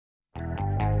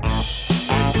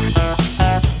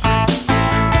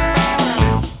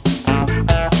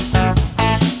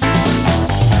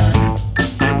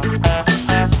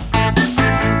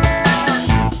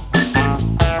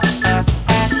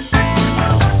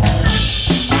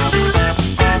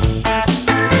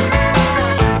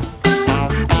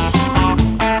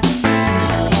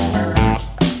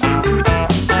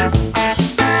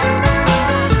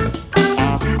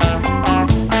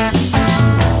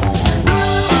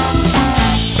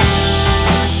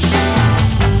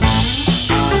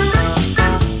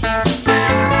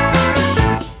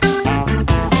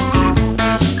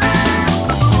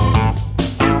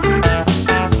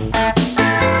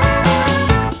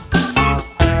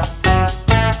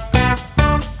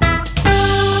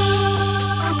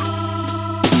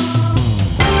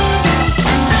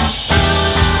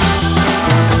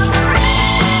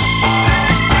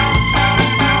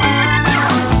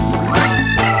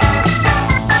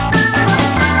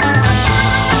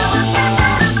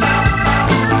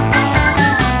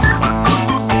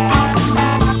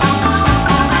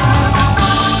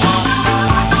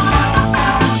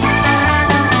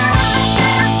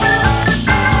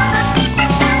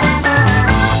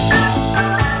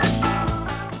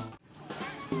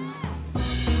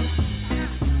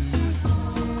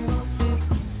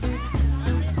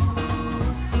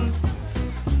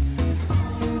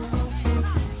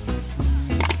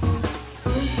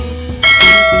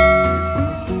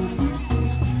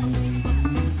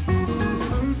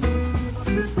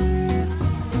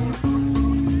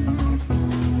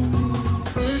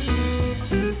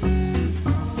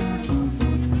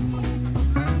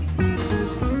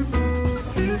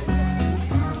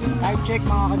check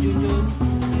mga ka-Junjun,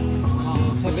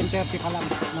 7:30 pa lang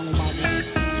ng umaga.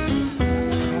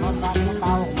 Pero ang dami ng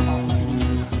tao kung mapapansin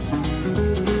nyo.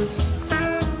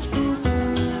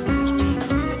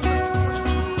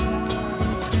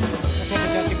 Sa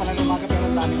 7:30 pa lang ng umaga pero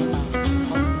ang dami ng tao.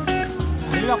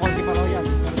 Ano lang, konti pa raw yan.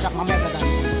 Pero tsak mamaya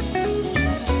dadami.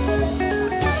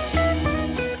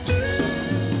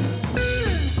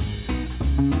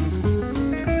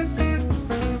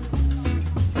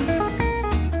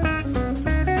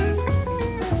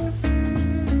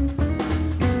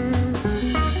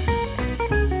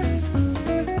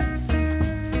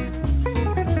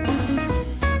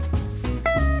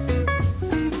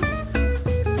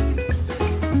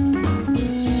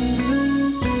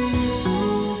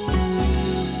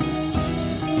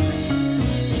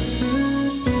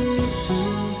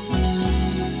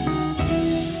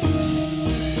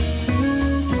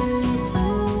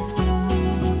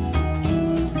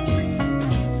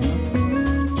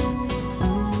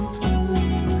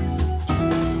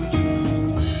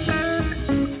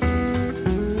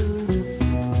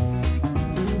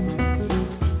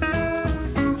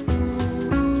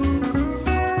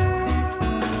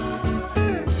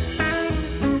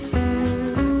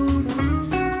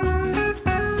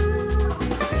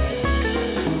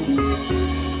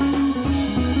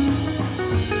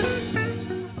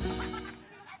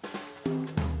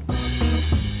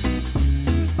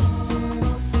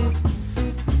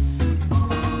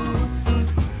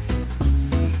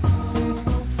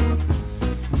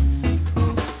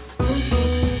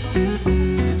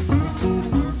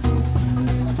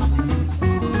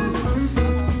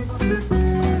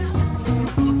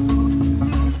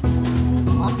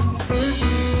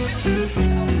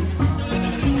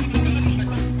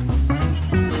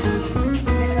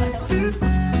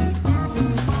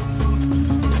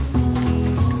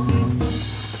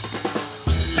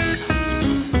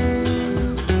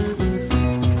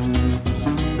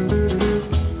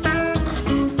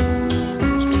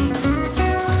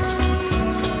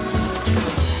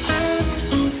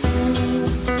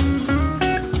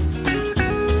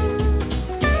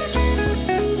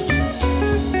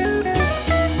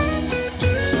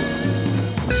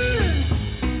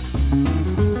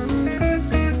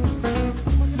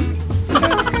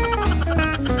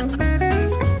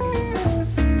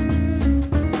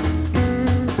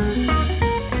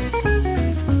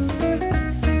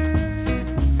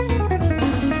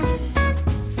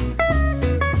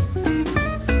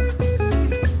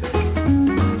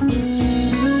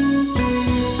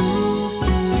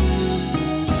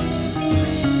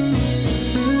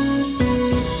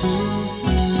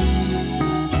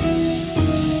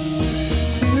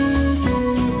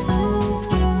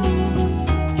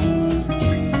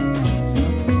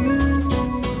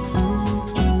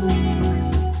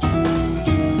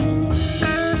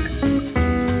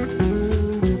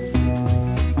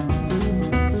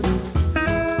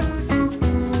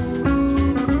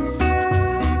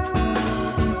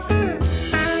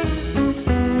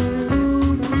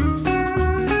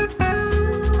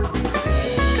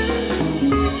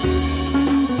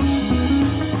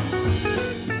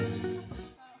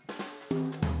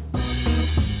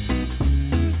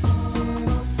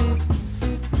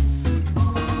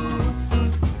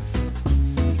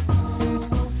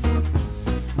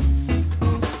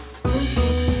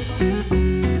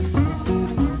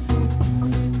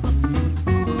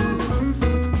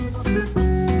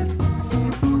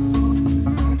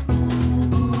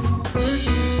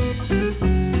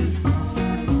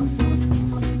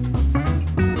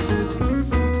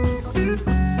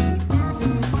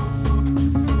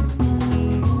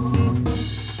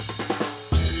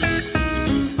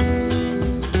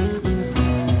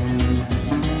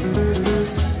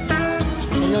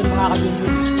 Mga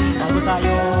ka-Junjun, bago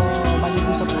tayo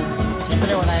maligo sa pool,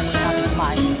 siyempre unahin muna natin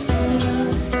kumain.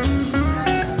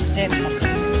 Set.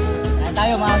 Kain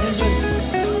tayo mga ka-Junjun.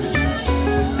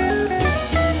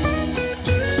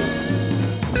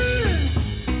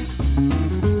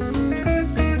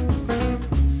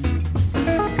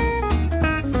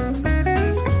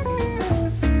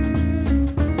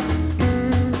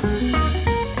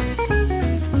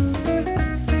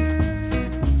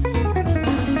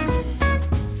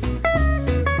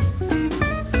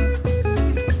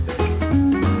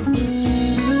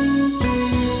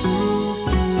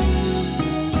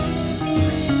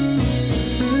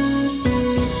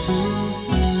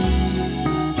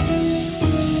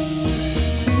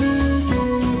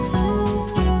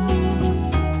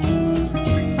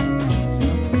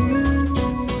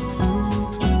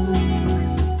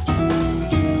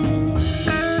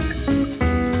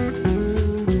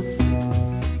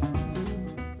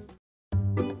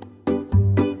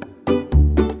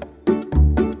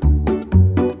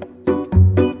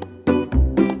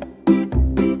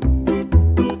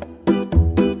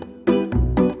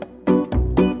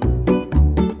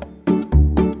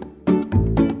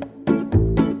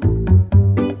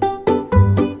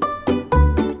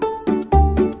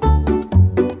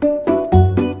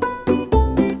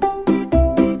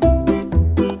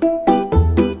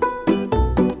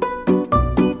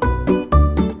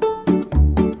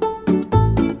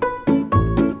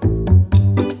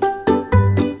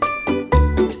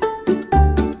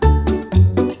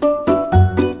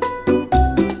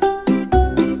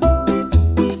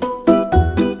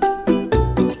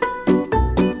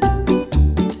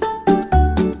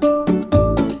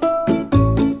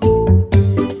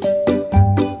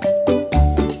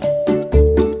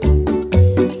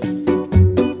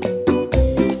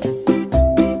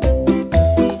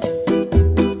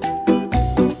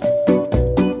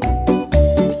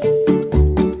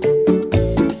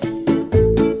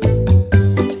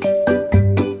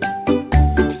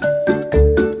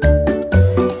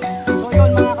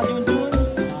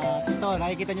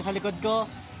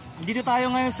 Dito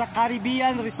tayo ngayon sa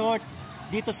Caribbean Resort.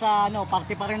 Dito sa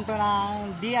parte pa rin to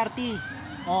ng DRT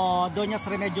o Doñas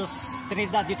Remedios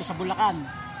Trinidad dito sa Bulacan.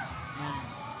 Ayan.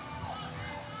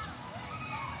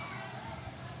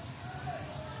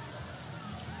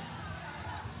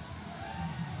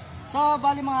 So,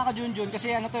 bali mga ka-Junjun,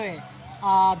 kasi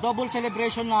double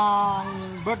celebration ng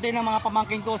birthday ng mga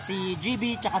pamangkin ko, si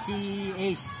Givi tsaka si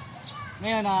Ace.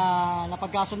 Ngayon,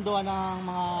 napagkasundoan ng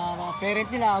mga parent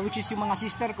nila, which is yung mga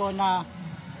sister ko, na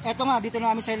eto nga, dito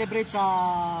namin celebrate sa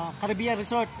Caribbean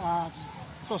Resort.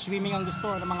 Ito, swimming ang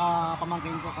gusto ng mga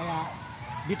pamangkin ko. Kaya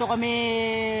dito kami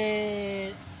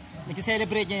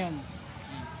nag-celebrate ngayon.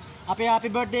 Happy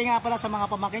birthday nga pala sa mga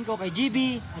pamangkin ko, kay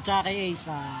Givi at saka kay Ace.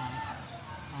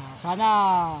 Sana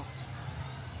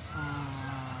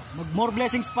more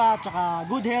blessings pa at saka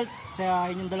good health sa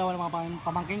inyong dalawa ng mga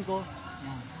pamangkin ko.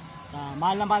 Yan.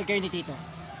 Mahal na mahal kayo ni Tito.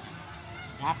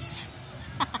 Dax.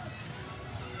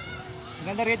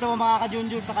 Maganda rito mga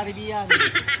ka-Junjun sa Caribbean.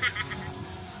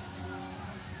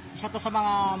 Isa to sa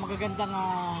mga magagandang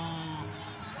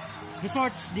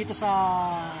resorts dito sa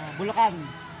Bulacan,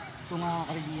 itong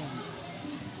Caribbean.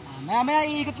 Maya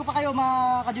iikot ko pa kayo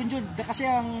mga ka-Junjun, kasi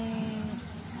ang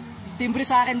timbre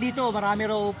sa akin dito, marami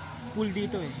raw pool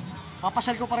dito eh.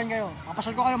 Papasyal ko pa rin kayo.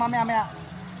 Papasyal ko kayo mamaya.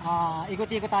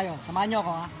 Ikot-ikot tayo. Samahan nyo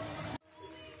ako ha.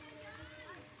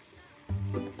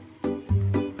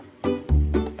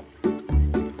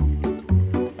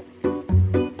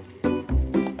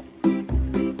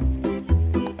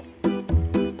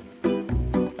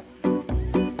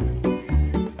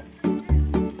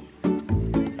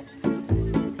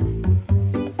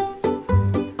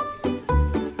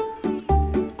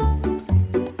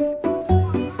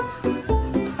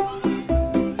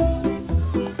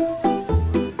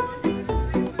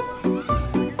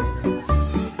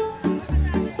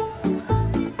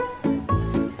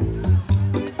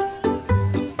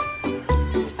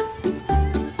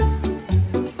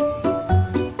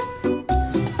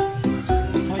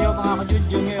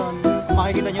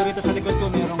 Makikita nyo rito sa likod ko,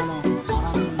 merong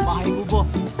parang bahay kubo.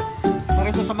 Isa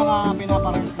rin to sa mga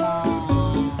pinaparent na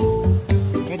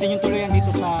pwede nyo tuluyan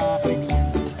dito sa Caribbean.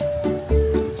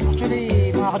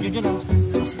 Actually, mga ka-Junjun,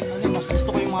 mas gusto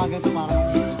ko yung mga ganito, parang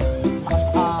lakas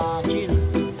maka-chill.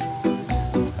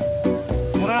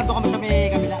 Meron na to kami sa may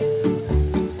kabila,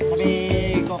 sa may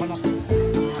coconut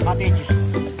cottages.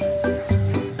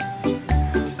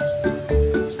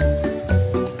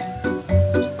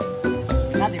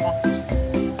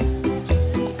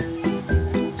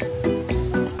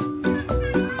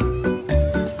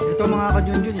 Mga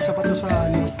ka-Junjun, isa pa to sa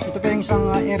ito pa yung isang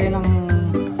area ng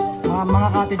mga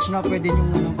cottage na pwede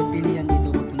nyong pagpilian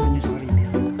dito pagpunta nyo sa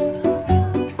Caribbean.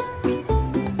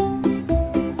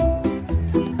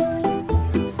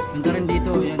 Ganda rin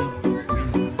dito, yan.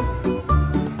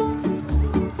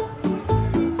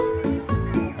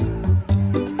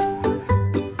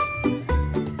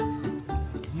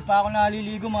 Hindi pa ako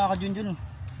naliligo mga ka-Junjun,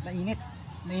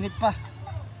 mainit pa.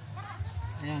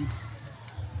 Ayan.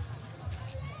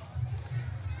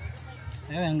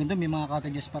 Ayun, hanggang doon may mga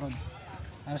cottages pa ron.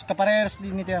 Kaparehas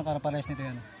din nito yan, kaparehas nito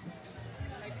yan.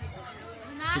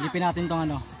 Silipin natin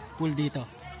tong pool dito.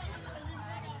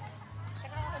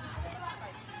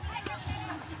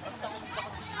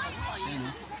 Ayan,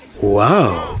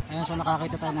 wow! Ayan, so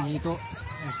nakakita tayo ng hito.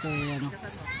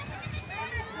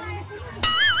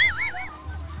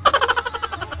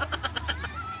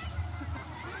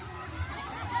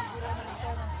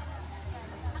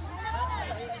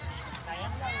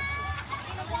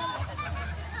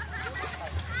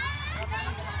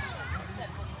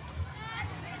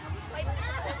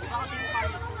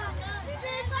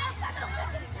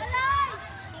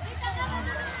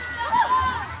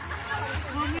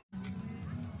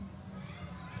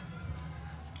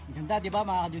 Ganda, di ba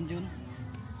mga ka-Junjun?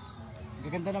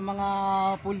 Gaganda ng mga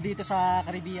pool dito sa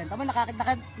Caribbean. Tama,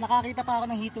 nakakita pa ako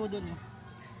ng hito doon.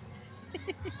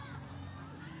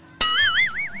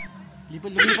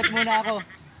 Lumipat muna ako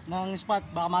ng spot,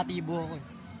 baka matibo ako.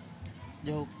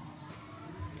 Joke.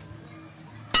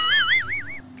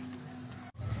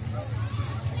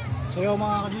 So yung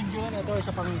mga ka-Junjun, ito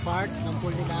isa pang part ng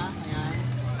pool nila. Ayan.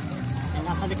 Ayan,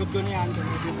 nasa likod ko na yan.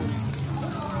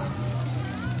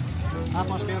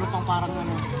 Tapos meron pang parang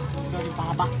yung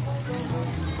pangaba.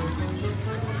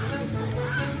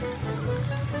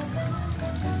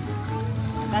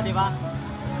 Ganda, di ba?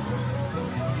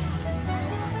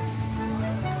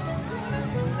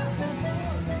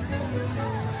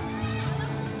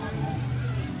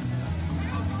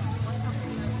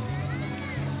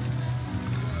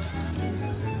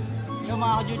 Yung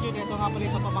mga ka-Junjun, ito nga pala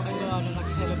sa pamangkin ko na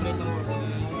nag-celebrate ng birthday.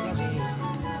 Kasi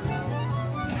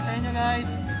guys.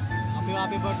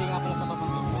 Happy birthday nga pala sa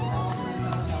pamangkin ko.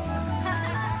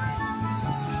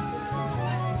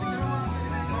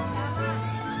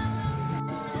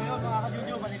 So yun mga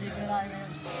ka-Junjun, maliligo na tayo ngayon.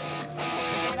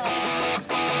 Gusto na.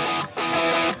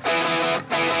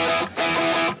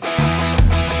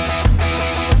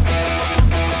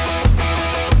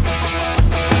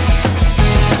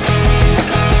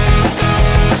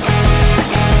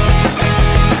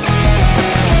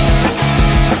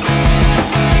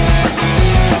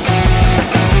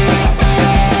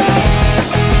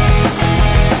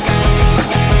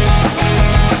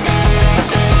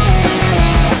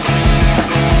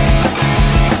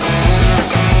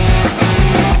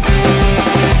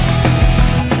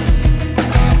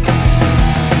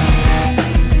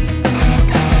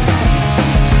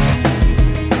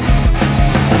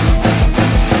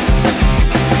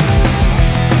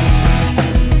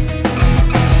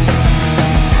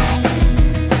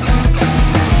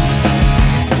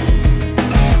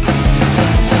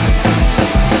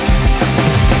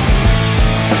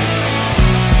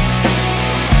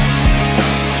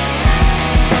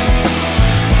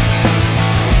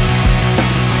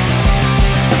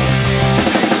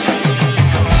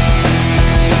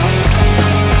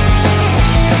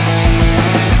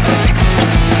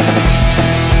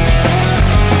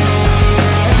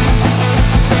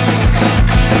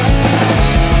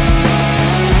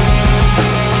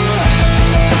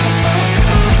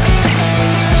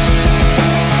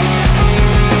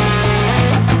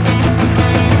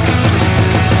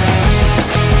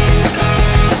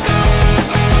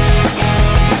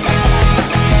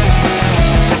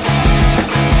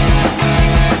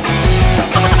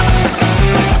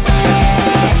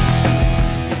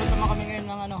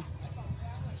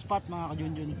 Spot mga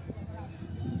ka-Junjun.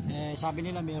 Sabi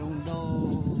nila mayroong daw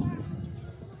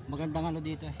magandang ano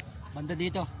dito banda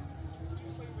dito.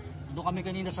 Doon kami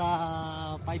kanina sa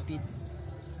 5 feet.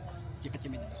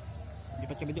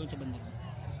 Lipat kami doon sa banda.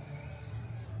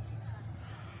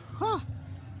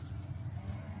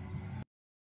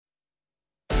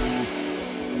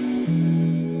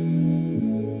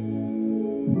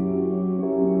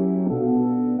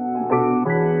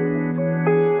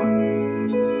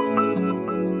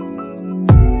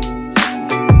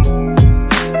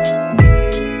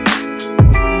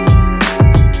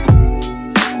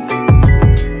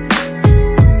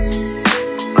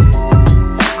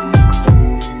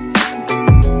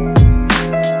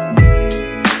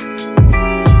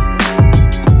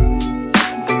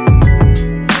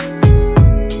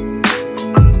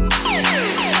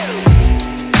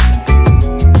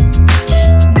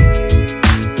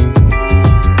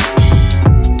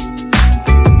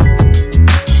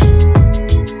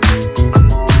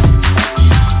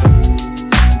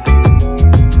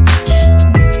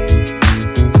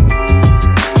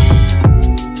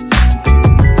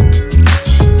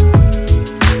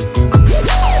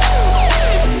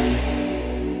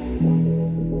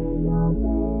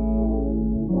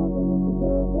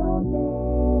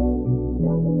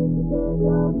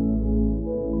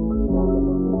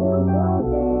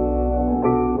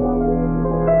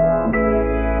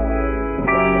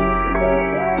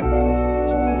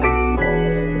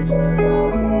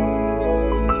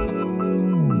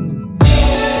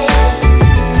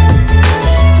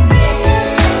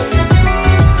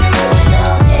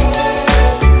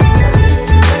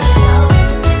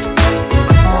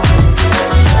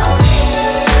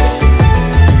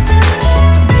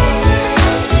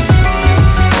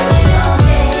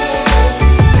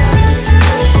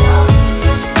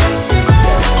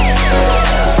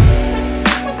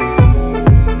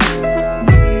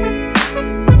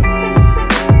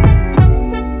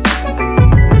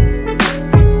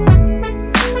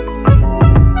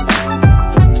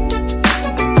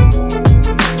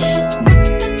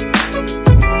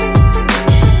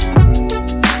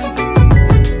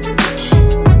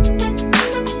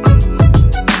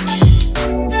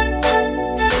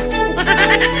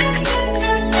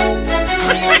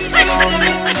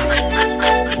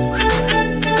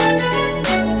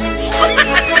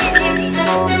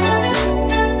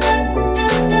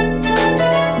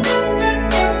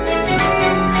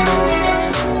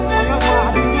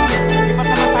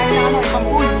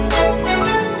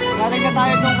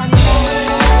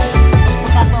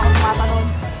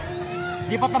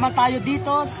 Lipat naman tayo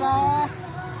dito sa,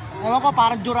 ewan ko,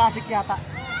 parang Jurassic yata.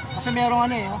 Kasi merong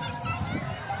ano oh.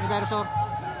 May dinosaur.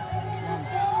 Yan.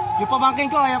 Yung pamangkin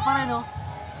ko, ayan pa rin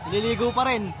nililigo pa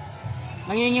rin.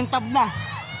 Nangingintab na.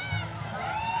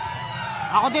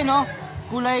 Ako din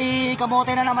kulay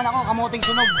kamote na naman ako, kamoteng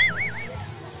sunog.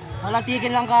 Walang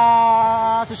tigil lang ka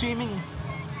sa swimming.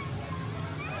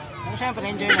 Pero syempre,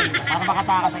 enjoy lang para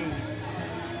makatakas sa iyo.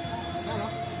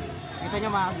 Kita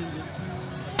nyo mga Junjun.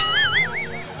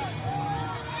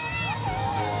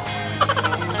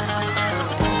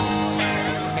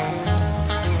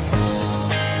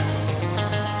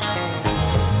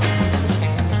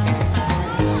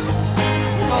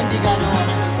 Dito hindi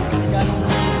gano'ng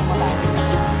malaki.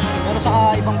 Pero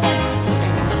sa ibang part,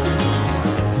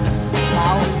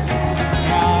 tao.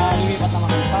 Kaya lumipat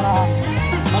naman. Para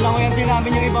malangoyan din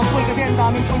namin yung ibang pool. Kasi ang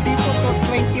daming pool dito.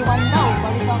 21 daw.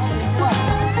 Balita ko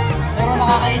 21. Pero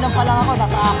nakakailan pa lang ako.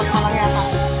 Nasa 4 pa lang yata.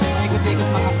 Ikot-ikot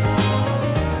mga.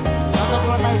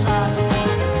 Natuturo tayo sa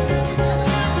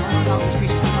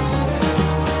species na mga.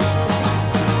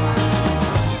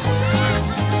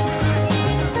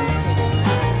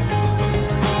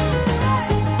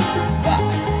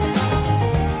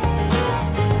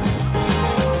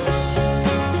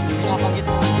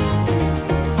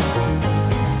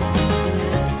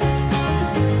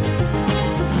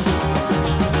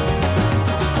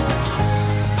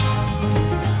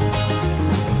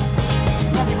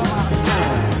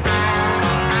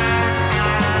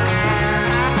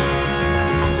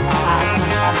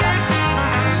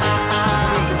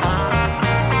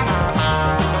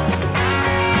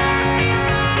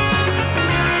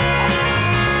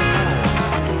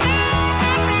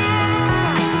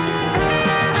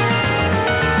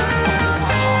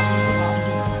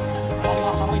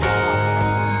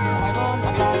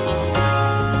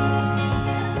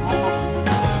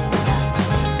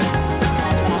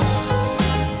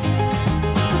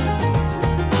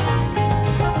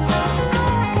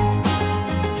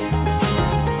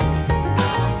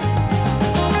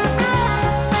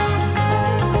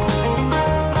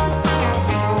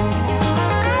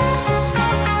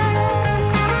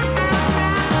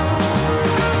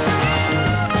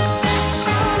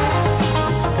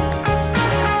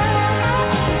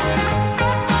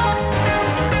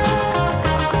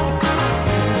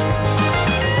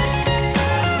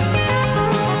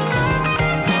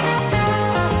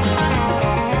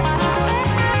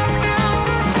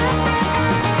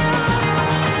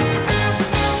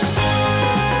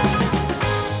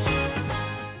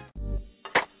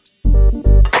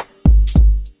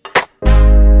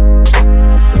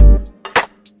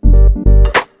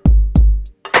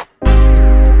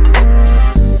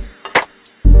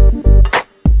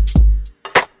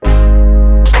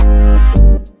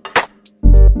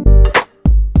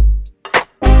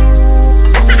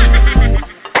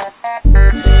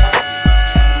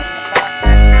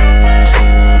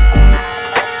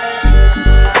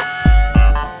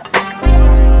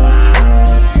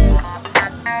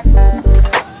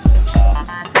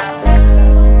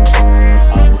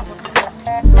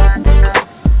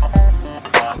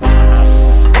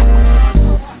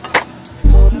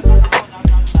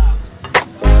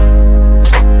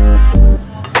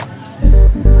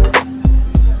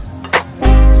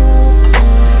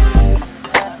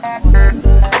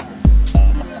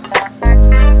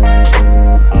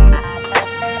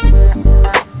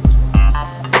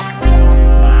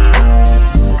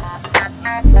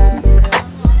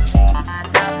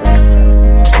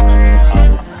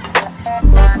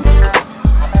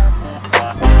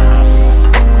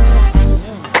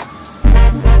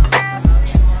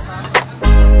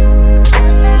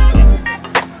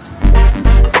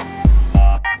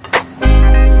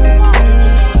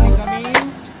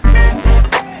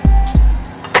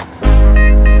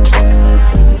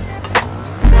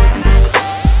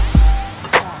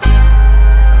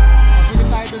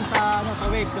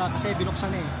 Kasi binuksan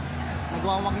na eh.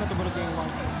 Nagwawag na, tumunog na yung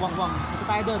wang-wang. Ito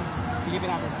tayo doon. Silipin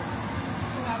natin.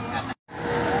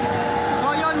 So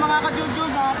yun mga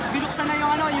ka-Junjun, binuksan na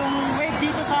yung, yung wave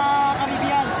dito sa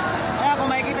Caribbean. Kaya kung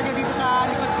makikita nyo dito sa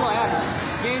likod ko, ayan.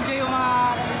 I-enjoy yung mga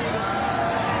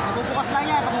kabubukas lang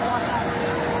yan, kabubukas lang.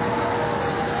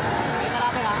 Kita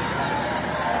natin ha.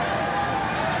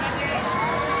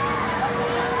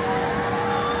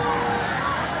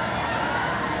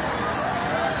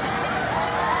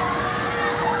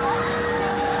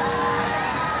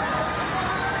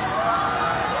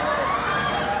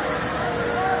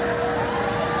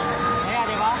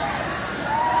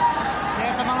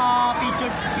 Sa mga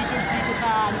features dito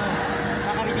sa sa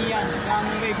Caribbean,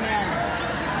 yung wave na yan.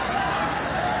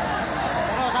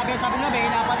 Pero sabi nila may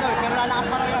hinapa daw, pero lalakas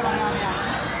pa raw yan mamaya.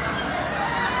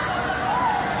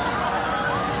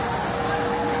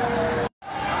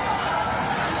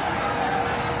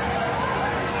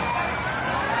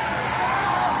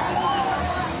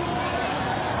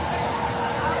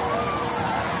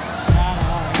 Yan,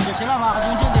 sila mga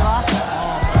ka-Junjun, di ba?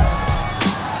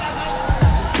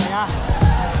 Kaya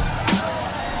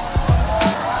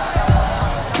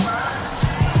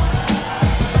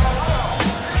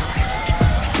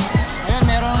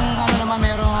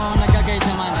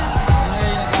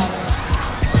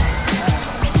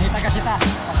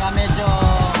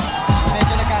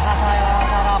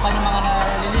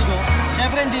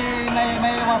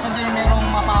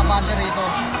bumante rito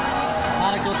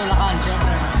na nagtutulakan,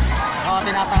 syempre. So,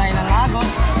 tinatangay ng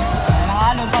agos. Ng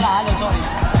alon pala, alon, sorry.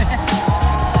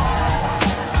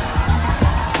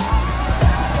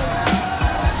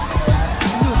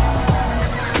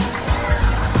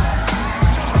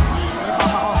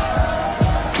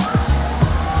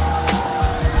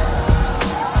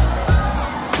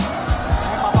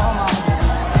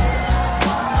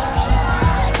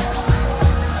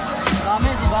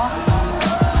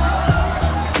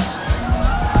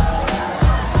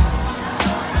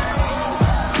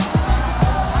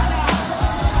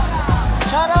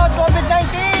 Shoutout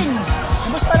COVID-19!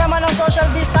 Kumusta naman ang social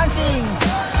distancing?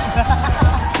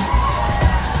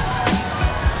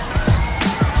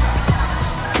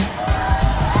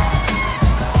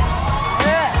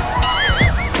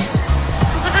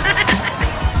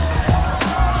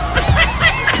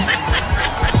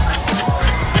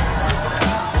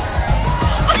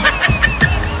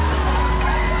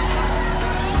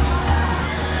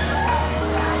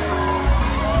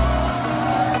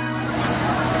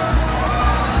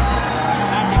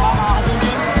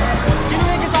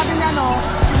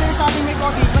 Sabi may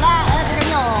COVID, wala, tingnan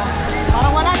nyo,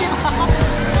 parang wala, di ba?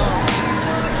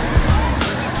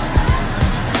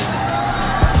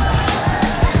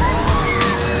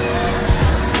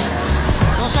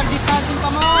 Social distancing pa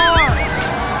mo!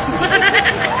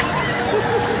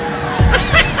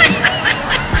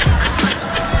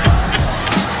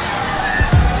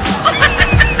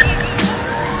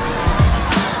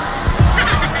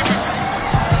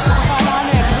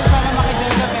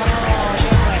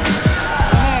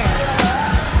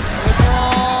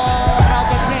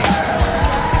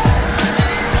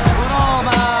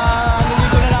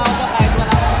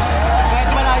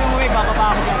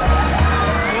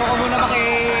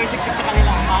 Siksik sa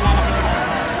kanila, paalala sa kanila.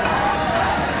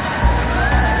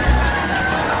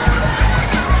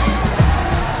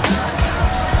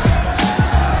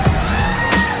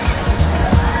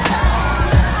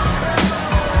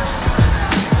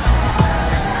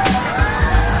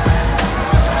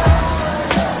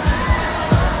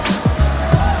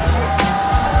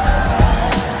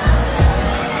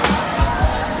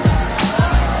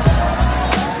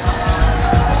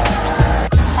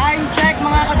 Time check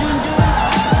mga kajunjun.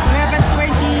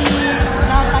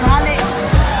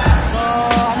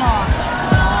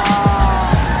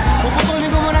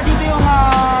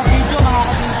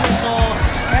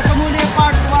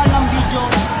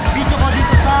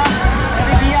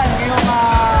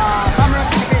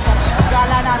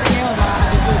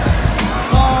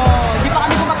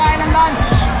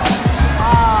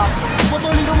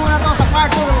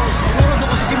 Siguro doon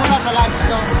ko simula sa lunch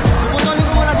ko. Puputulin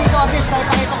ko muna dito at least na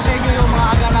ipakita ko sa inyo yung mga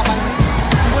aganapan.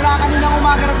 Simula kaninang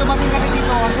umaga na dumating kami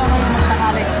dito hanggang ngayon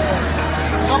magtanghali.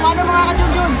 So paano mga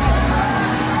kajunjun?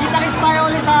 Kita-kits tayo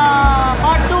ulit sa